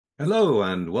Hello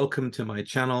and welcome to my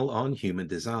channel on human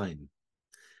design.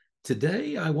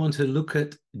 Today I want to look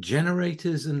at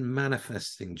generators and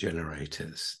manifesting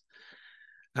generators.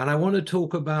 And I want to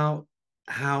talk about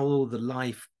how the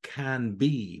life can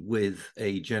be with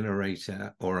a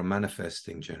generator or a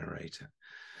manifesting generator.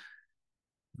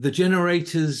 The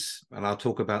generators, and I'll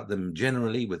talk about them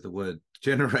generally with the word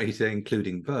generator,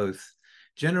 including both.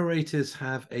 Generators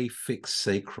have a fixed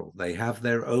sacral. They have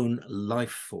their own life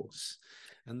force.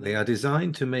 And they are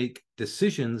designed to make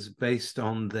decisions based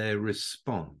on their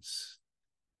response.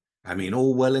 I mean,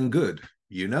 all well and good.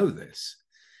 You know this.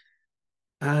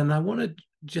 And I want to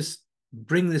just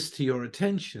bring this to your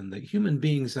attention that human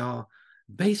beings are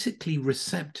basically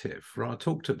receptive. Ra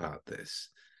talked about this.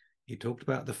 He talked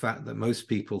about the fact that most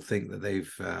people think that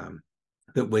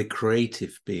that we're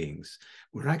creative beings.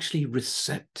 We're actually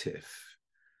receptive.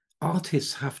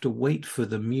 Artists have to wait for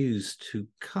the muse to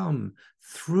come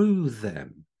through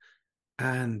them.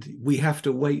 And we have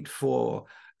to wait for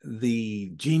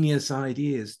the genius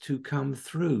ideas to come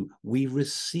through. We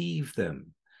receive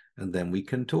them, and then we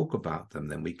can talk about them,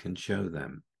 then we can show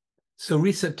them. So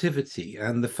receptivity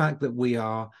and the fact that we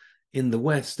are, in the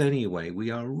West anyway,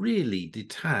 we are really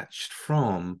detached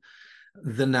from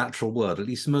the natural world, at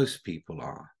least most people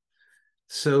are.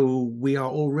 So we are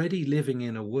already living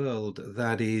in a world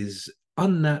that is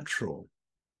unnatural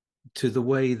to the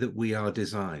way that we are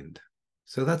designed.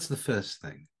 So that's the first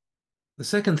thing. The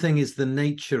second thing is the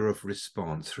nature of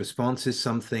response. Response is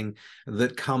something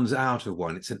that comes out of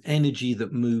one. It's an energy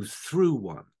that moves through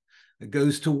one. It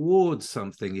goes towards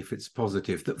something if it's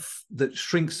positive, that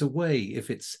shrinks away if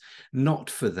it's not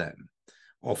for them.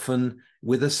 Often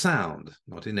with a sound,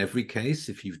 not in every case.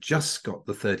 If you've just got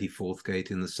the 34th gate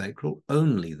in the sacral,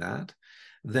 only that,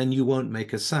 then you won't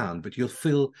make a sound, but you'll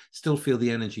still feel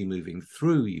the energy moving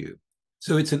through you.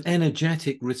 So it's an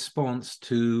energetic response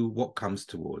to what comes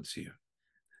towards you.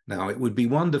 Now, it would be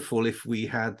wonderful if we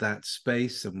had that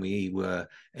space and we were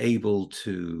able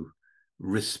to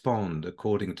respond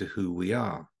according to who we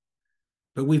are.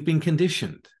 But we've been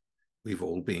conditioned. We've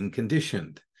all been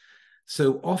conditioned.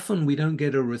 So often we don't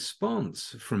get a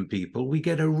response from people, we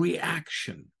get a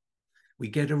reaction. We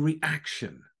get a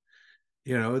reaction,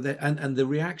 you know, and the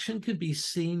reaction can be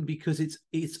seen because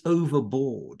it's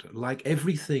overboard, like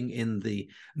everything in the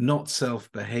not self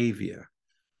behavior.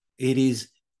 It is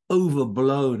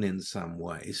overblown in some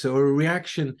way. So a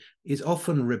reaction is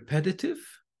often repetitive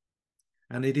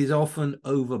and it is often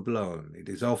overblown. It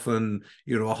is often,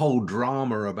 you know, a whole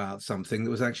drama about something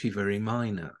that was actually very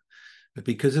minor. But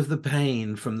because of the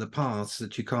pain from the past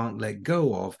that you can't let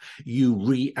go of, you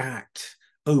react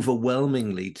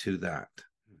overwhelmingly to that,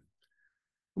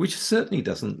 which certainly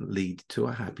doesn't lead to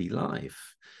a happy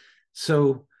life.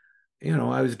 So, you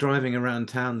know, I was driving around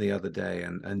town the other day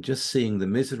and just seeing the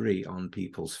misery on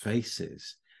people's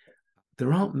faces.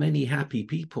 There aren't many happy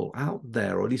people out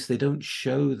there, or at least they don't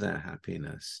show their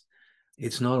happiness.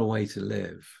 It's not a way to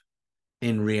live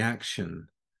in reaction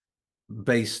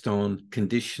based on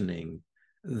conditioning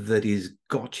that is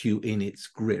got you in its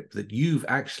grip, that you've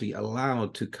actually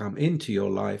allowed to come into your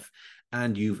life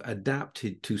and you've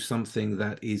adapted to something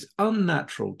that is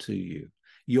unnatural to you.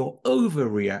 You're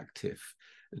overreactive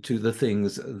to the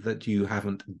things that you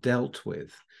haven't dealt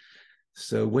with.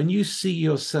 So when you see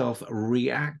yourself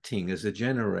reacting as a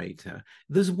generator,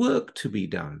 there's work to be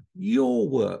done, your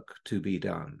work to be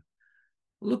done.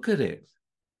 Look at it.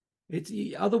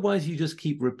 Otherwise you just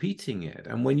keep repeating it,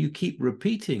 and when you keep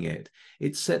repeating it,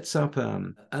 it sets up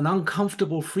an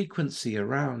uncomfortable frequency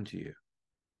around you.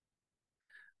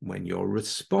 When you're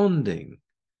responding,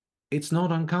 it's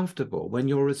not uncomfortable. When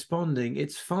you're responding,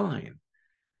 it's fine.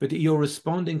 But you're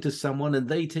responding to someone and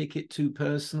they take it too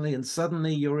personally, and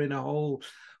suddenly you're in a whole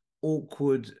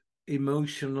awkward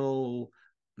emotional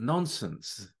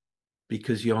nonsense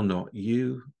because you're not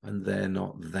you and they're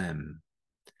not them.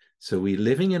 So we're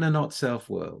living in a not self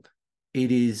world.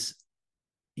 It is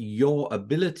your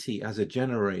ability as a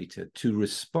generator to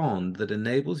respond that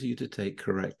enables you to take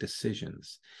correct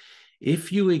decisions.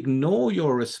 If you ignore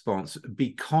your response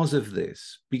because of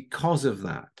this, because of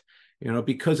that, you know,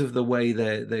 because of the way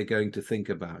they're going to think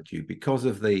about you, because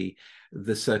of the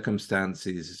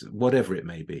circumstances, whatever it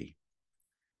may be,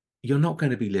 you're not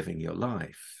going to be living your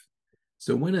life.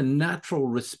 So when a natural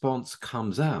response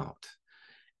comes out,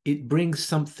 it brings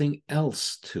something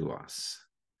else to us.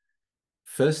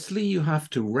 Firstly, you have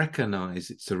to recognize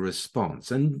it's a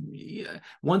response. And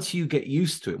once you get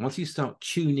used to it, once you start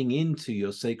tuning into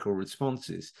your sacral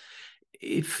responses,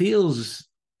 it feels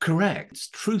correct, it's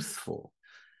truthful.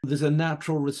 There's a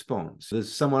natural response.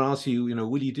 There's someone asks you, you know,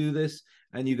 will you do this?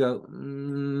 And you go,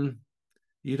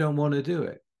 you don't want to do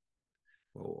it.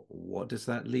 Well, what does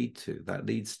that lead to? That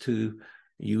leads to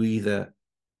you either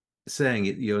saying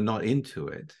you're not into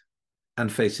it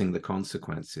and facing the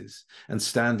consequences and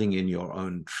standing in your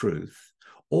own truth,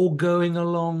 or going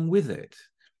along with it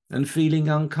and feeling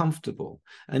uncomfortable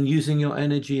and using your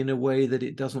energy in a way that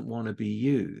it doesn't want to be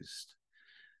used.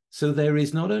 So there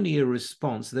is not only a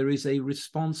response, there is a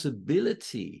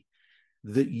responsibility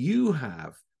that you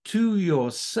have to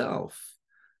yourself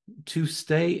to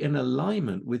stay in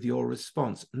alignment with your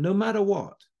response, no matter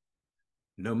what,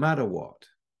 no matter what.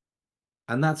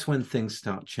 And that's when things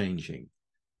start changing,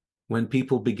 when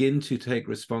people begin to take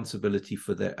responsibility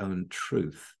for their own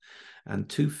truth, and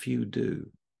too few do.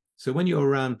 So when you're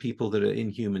around people that are in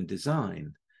human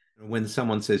design, when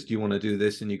someone says, do you want to do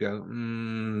this? And you go,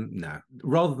 no,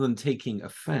 rather than taking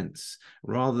offense,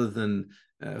 rather than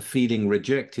feeling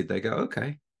rejected, they go,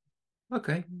 okay,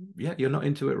 yeah, you're not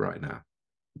into it right now.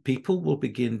 People will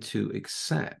begin to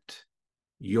accept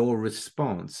your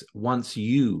response once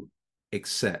you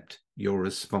accept your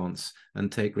response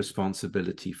and take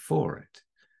responsibility for it.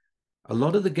 A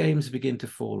lot of the games begin to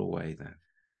fall away then.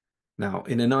 Now,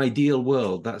 in an ideal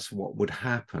world, that's what would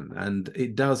happen, and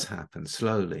it does happen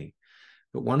slowly.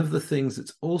 But one of the things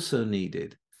that's also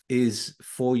needed is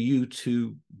for you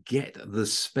to get the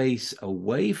space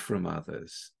away from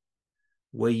others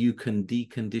where you can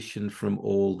decondition from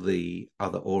all the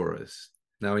other auras.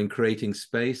 Now, in creating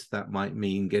space, that might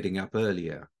mean getting up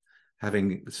earlier,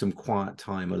 having some quiet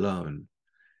time alone.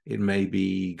 It may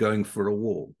be going for a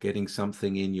walk, getting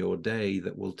something in your day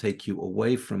that will take you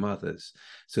away from others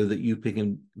so that you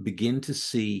can begin to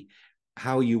see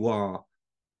how you are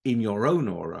in your own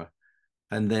aura,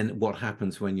 and then what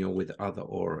happens when you're with other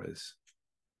auras.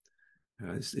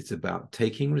 It's about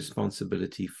taking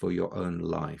responsibility for your own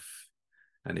life.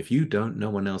 And if you don't,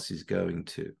 no one else is going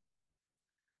to.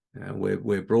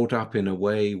 We're brought up in a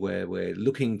way where we're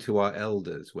looking to our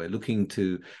elders. We're looking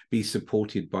to be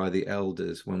supported by the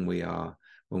elders when we are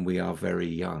very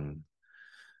young.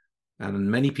 And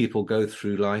many people go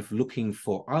through life looking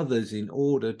for others in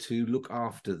order to look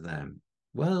after them.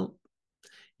 Well,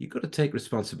 you've got to take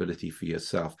responsibility for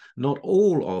yourself. Not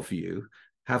all of you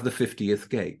have the 50th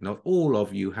gate. Not all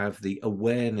of you have the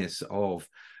awareness of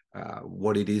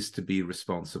what it is to be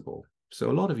responsible. So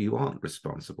a lot of you aren't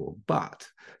responsible, but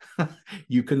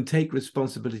you can take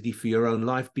responsibility for your own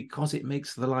life because it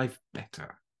makes the life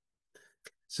better.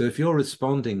 So if you're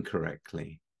responding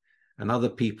correctly and other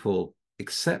people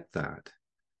accept that,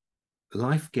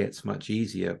 life gets much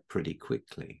easier pretty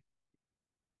quickly.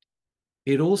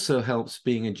 It also helps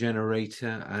being a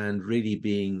generator and really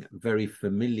being very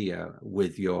familiar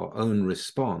with your own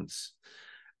response.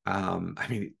 I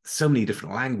mean, so many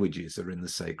different languages are in the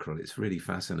sacral. It's really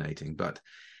fascinating. But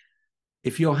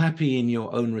if you're happy in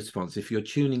your own response, if you're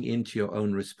tuning into your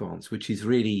own response, which is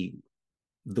really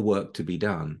the work to be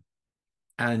done,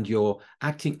 and you're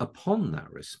acting upon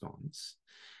that response,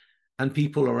 and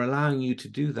people are allowing you to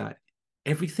do that,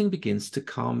 everything begins to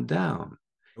calm down.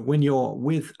 When you're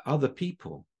with other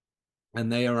people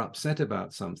and they are upset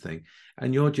about something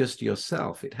and you're just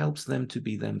yourself, it helps them to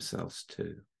be themselves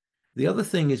too. The other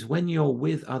thing is when you're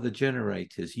with other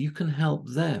generators, you can help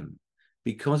them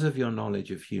because of your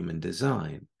knowledge of human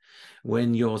design.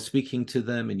 When you're speaking to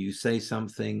them and you say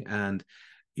something and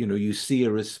you see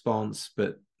a response,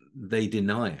 but they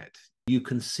deny it, you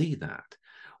can see that.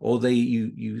 Or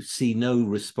you see no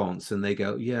response and they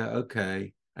go, yeah,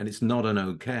 okay, and it's not an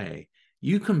okay.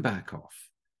 You can back off.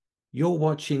 You're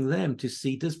watching them to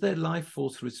see, does their life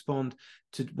force respond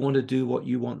to want to do what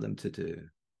you want them to do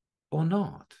or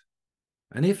not?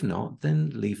 And if not, then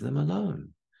leave them alone.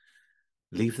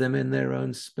 Leave them in their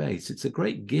own space. It's a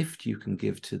great gift you can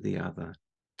give to the other,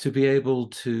 to be able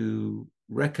to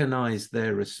recognize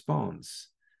their response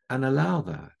and allow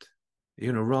that,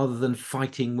 rather than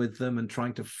fighting with them and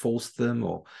trying to force them.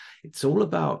 Or it's all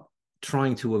about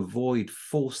trying to avoid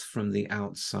force from the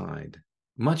outside.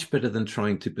 Much better than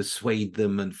trying to persuade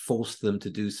them and force them to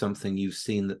do something you've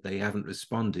seen that they haven't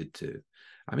responded to.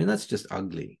 I mean, that's just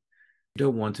ugly. You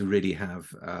don't want to really have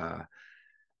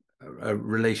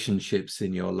relationships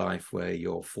in your life where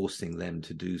you're forcing them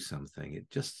to do something. It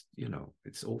just,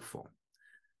 it's awful.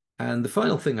 And the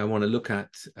final thing I want to look at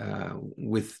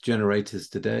with generators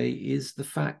today is the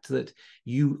fact that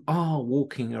you are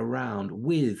walking around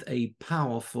with a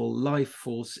powerful life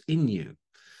force in you.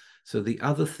 So the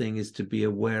other thing is to be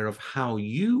aware of how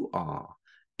you are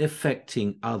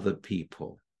affecting other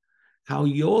people. How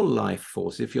your life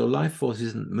force, if your life force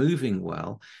isn't moving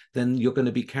well, then you're going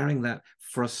to be carrying that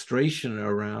frustration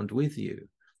around with you.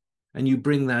 And you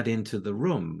bring that into the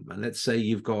room. And let's say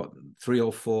you've got 3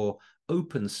 or 4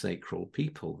 open sacral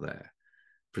people there.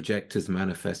 projectors,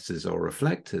 manifestors, or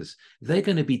reflectors, they're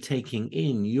going to be taking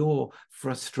in your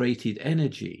frustrated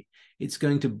energy. It's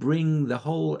going to bring the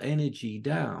whole energy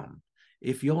down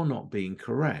if you're not being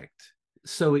correct.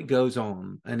 So it goes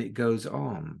on and it goes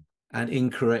on. And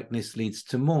incorrectness leads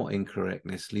to more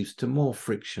incorrectness, leads to more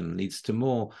friction, leads to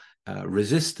more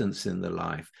resistance in the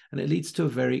life, and it leads to a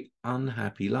very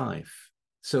unhappy life.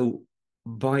 So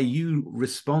by you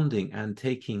responding and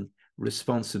taking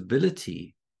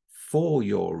responsibility for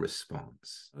your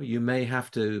response, you may have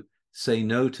to say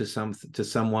no to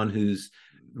someone who's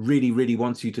really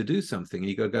wants you to do something, and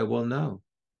you got to go, well, no.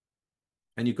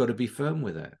 And you've got to be firm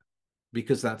with it,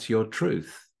 because that's your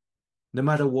truth. No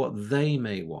matter what they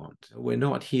may want. We're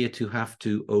not here to have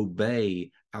to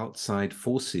obey outside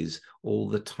forces all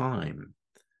the time.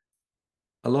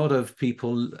 A lot of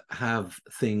people have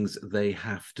things they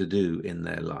have to do in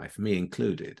their life, me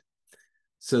included.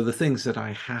 So the things that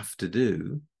I have to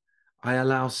do, I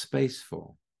allow space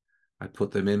for. I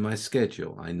put them in my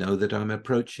schedule. I know that I'm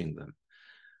approaching them.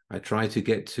 I try to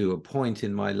get to a point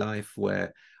in my life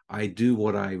where I do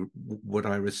what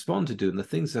I respond to do, and the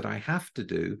things that I have to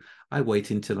do, I wait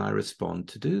until I respond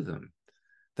to do them.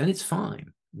 Then it's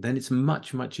fine. Then it's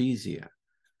much easier.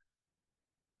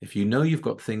 If you know you've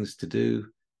got things to do,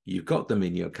 you've got them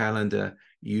in your calendar,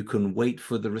 you can wait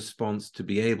for the response to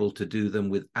be able to do them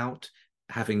without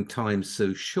having time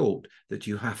so short that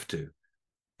you have to.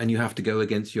 And you have to go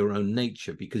against your own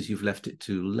nature because you've left it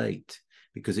too late,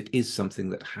 because it is something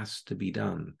that has to be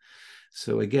done.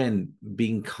 So again,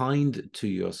 being kind to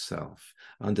yourself,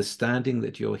 understanding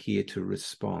that you're here to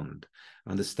respond,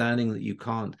 understanding that you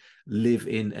can't live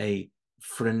in a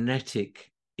frenetic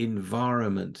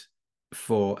environment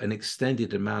for an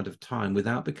extended amount of time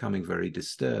without becoming very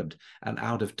disturbed and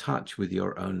out of touch with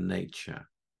your own nature.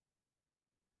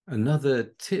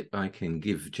 Another tip I can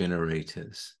give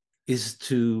generators is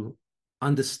to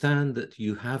understand that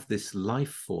you have this life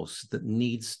force that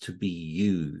needs to be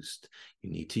used.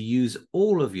 You need to use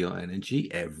all of your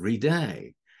energy every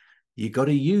day. You got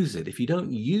to use it. If you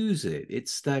don't use it, it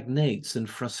stagnates and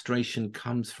frustration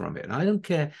comes from it. And I don't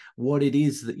care what it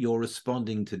is that you're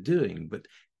responding to doing, but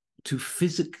to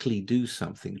physically do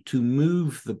something, to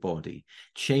move the body,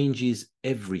 changes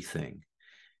everything.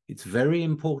 It's very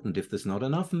important. If there's not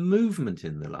enough movement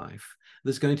in the life,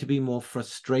 there's going to be more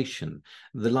frustration.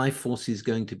 The life force is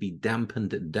going to be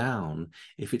dampened down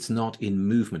if it's not in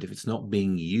movement, if it's not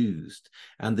being used.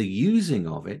 And the using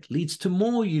of it leads to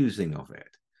more using of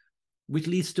it, which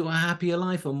leads to a happier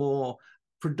life, a more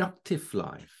productive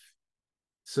life.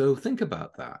 So think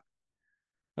about that.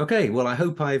 Okay, well, I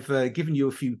hope I've given you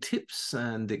a few tips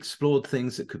and explored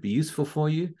things that could be useful for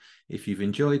you. If you've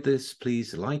enjoyed this,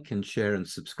 please like and share and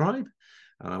subscribe.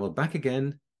 And I will be back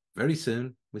again very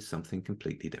soon with something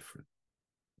completely different.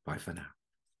 Bye for now.